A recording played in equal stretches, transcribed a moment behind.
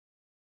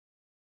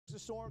The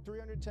storm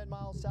 310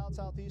 miles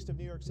south-southeast of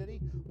New York City,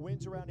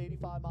 winds around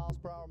 85 miles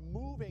per hour,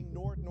 moving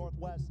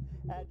north-northwest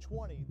at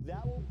 20.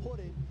 That will put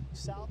it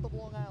south of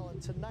Long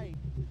Island tonight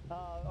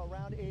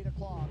around 8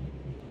 o'clock.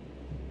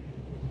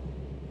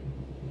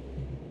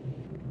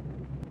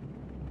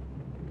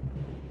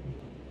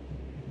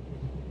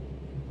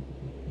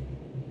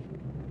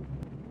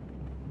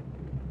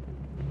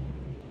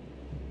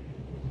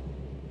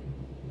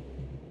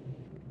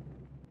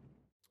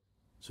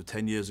 So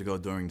 10 years ago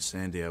during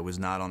Sandy, I was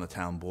not on the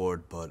town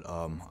board, but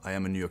I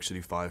am a New York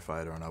City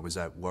firefighter, and I was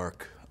at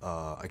work.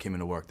 I came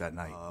into work that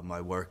night.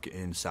 I work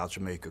in South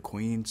Jamaica,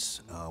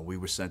 Queens. We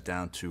were sent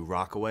down to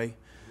Rockaway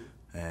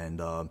and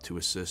to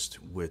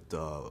assist with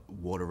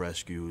water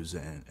rescues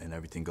and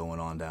everything going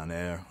on down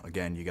there.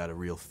 Again, you got a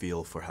real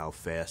feel for how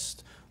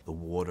fast the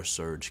water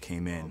surge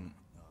came in.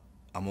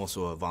 I'm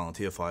also a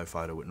volunteer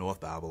firefighter with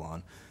North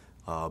Babylon,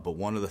 but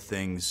one of the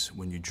things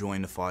when you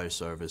join the fire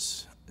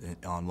service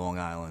on Long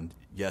Island,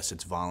 yes,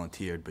 it's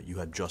volunteered, but you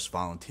had just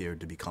volunteered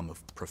to become a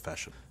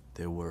professional.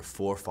 There were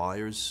 4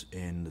 fires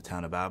in the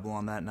town of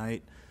Babylon that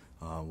night,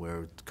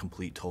 where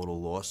complete total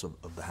loss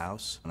of the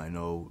house. And I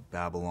know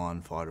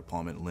Babylon Fire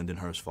Department,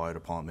 Lindenhurst Fire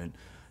Department,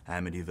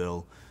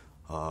 Amityville,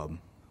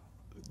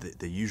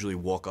 they usually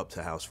walk up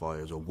to house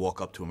fires or walk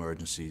up to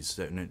emergencies.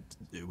 And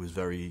it was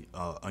very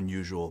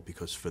unusual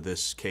because for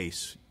this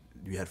case,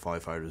 you had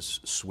firefighters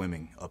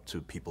swimming up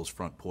to people's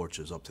front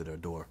porches, up to their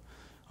door.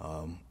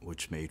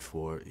 Which made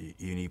for an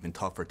even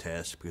tougher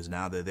task because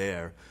now they're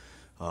there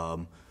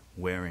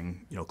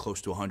wearing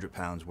close to 100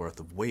 pounds worth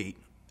of weight,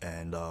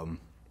 and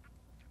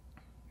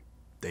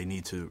they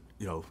need to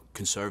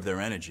conserve their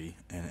energy,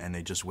 and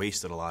they just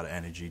wasted a lot of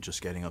energy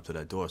just getting up to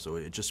that door. So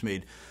it just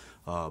made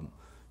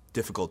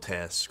difficult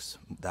tasks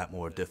that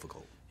more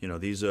difficult.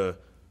 These are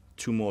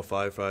 3 more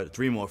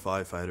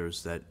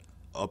firefighters that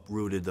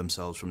uprooted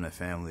themselves from their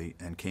family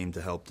and came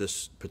to help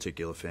this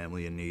particular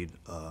family in need.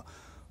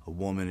 A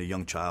woman, a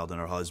young child, and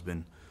her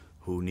husband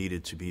who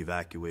needed to be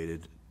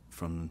evacuated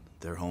from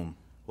their home.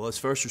 Well, as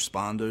first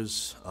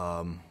responders,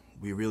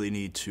 we really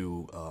need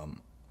to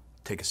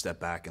take a step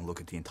back and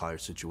look at the entire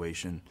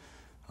situation.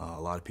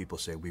 A lot of people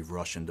say we've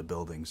rushed into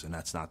buildings, and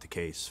that's not the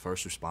case.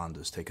 First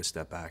responders take a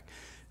step back,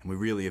 and we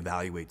really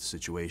evaluate the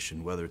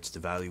situation, whether it's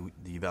the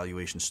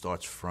evaluation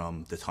starts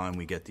from the time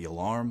we get the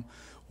alarm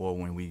or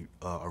when we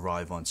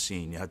arrive on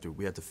scene.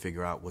 We have to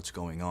figure out what's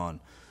going on.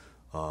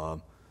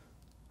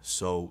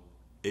 So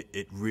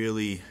it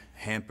really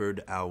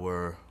hampered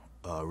our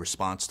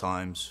response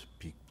times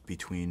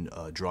between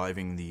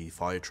driving the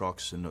fire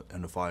trucks and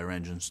the fire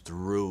engines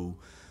through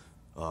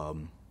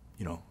 4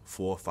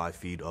 or 5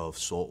 feet of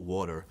salt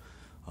water,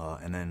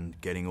 and then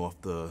getting off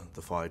the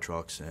fire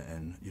trucks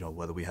and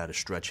whether we had to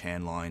stretch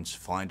hand lines,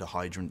 find a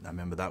hydrant. I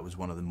remember that was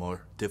one of the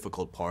more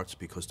difficult parts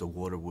because the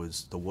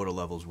water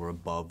levels were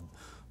above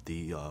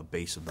the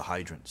base of the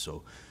hydrant.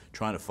 So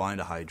trying to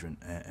find a hydrant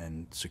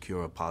and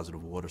secure a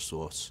positive water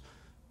source.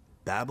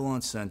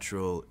 Babylon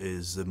Central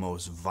is the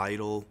most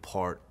vital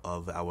part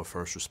of our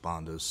first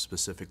responders,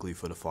 specifically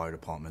for the fire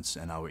departments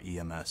and our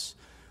EMS.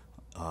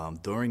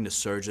 During the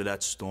surge of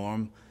that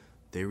storm,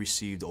 they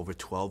received over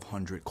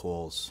 1,200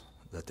 calls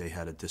that they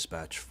had to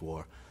dispatch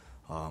for.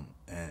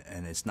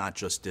 And it's not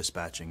just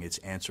dispatching, it's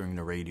answering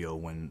the radio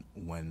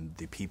when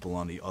the people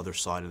on the other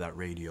side of that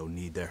radio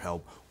need their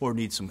help or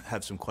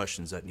have some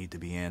questions that need to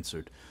be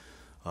answered.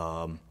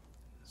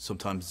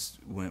 Sometimes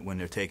when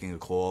they're taking a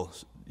call,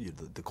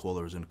 the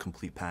caller is in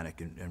complete panic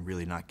and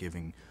really not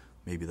giving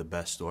maybe the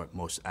best or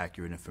most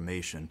accurate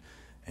information.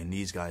 And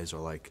these guys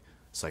are like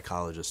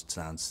psychologists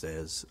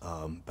downstairs,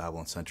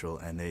 Babylon Central,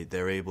 and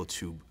they're able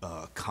to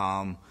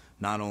calm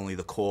not only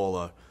the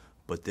caller,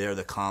 but they're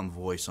the calm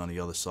voice on the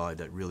other side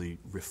that really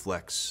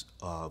reflects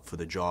for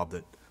the job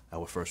that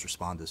our first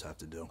responders have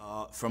to do.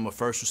 From a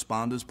first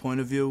responder's point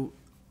of view,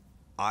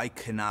 I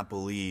cannot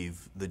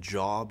believe the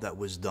job that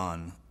was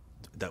done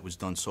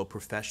so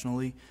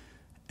professionally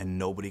and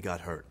nobody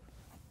got hurt.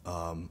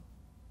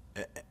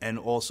 And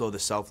also the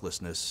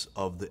selflessness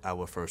of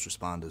our first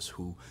responders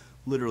who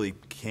literally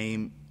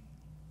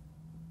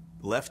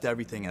left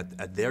everything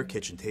at their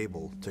kitchen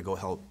table to go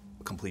help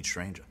a complete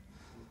stranger.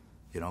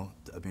 I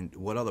mean,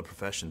 what other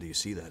profession do you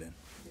see that in?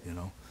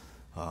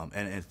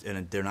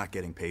 And they're not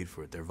getting paid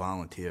for it. They're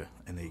volunteer,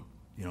 and they,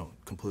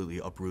 completely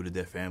uprooted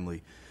their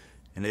family.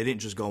 And they didn't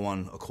just go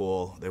on a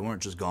call. They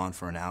weren't just gone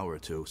for an hour or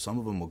two. Some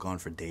of them were gone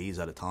for days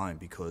at a time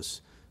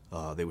because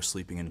they were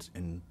sleeping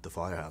in the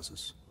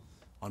firehouses.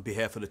 On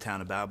behalf of the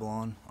town of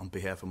Babylon, on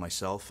behalf of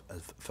myself as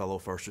a fellow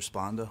first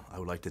responder, I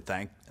would like to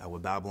thank our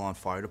Babylon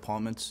fire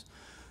departments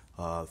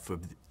for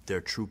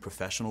their true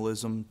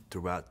professionalism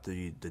throughout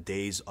the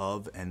days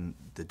of and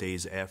the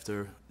days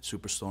after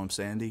Superstorm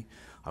Sandy.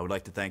 I would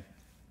like to thank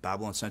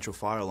Babylon Central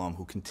Fire Alarm,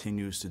 who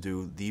continues to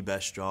do the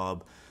best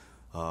job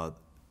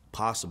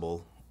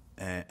possible,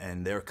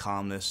 and their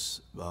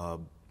calmness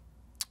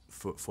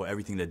for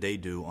everything that they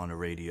do on the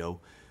radio.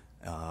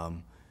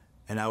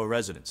 And our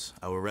residents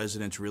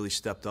really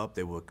stepped up.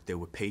 They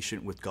were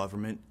patient with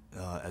government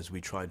as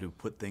we tried to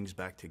put things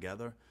back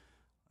together.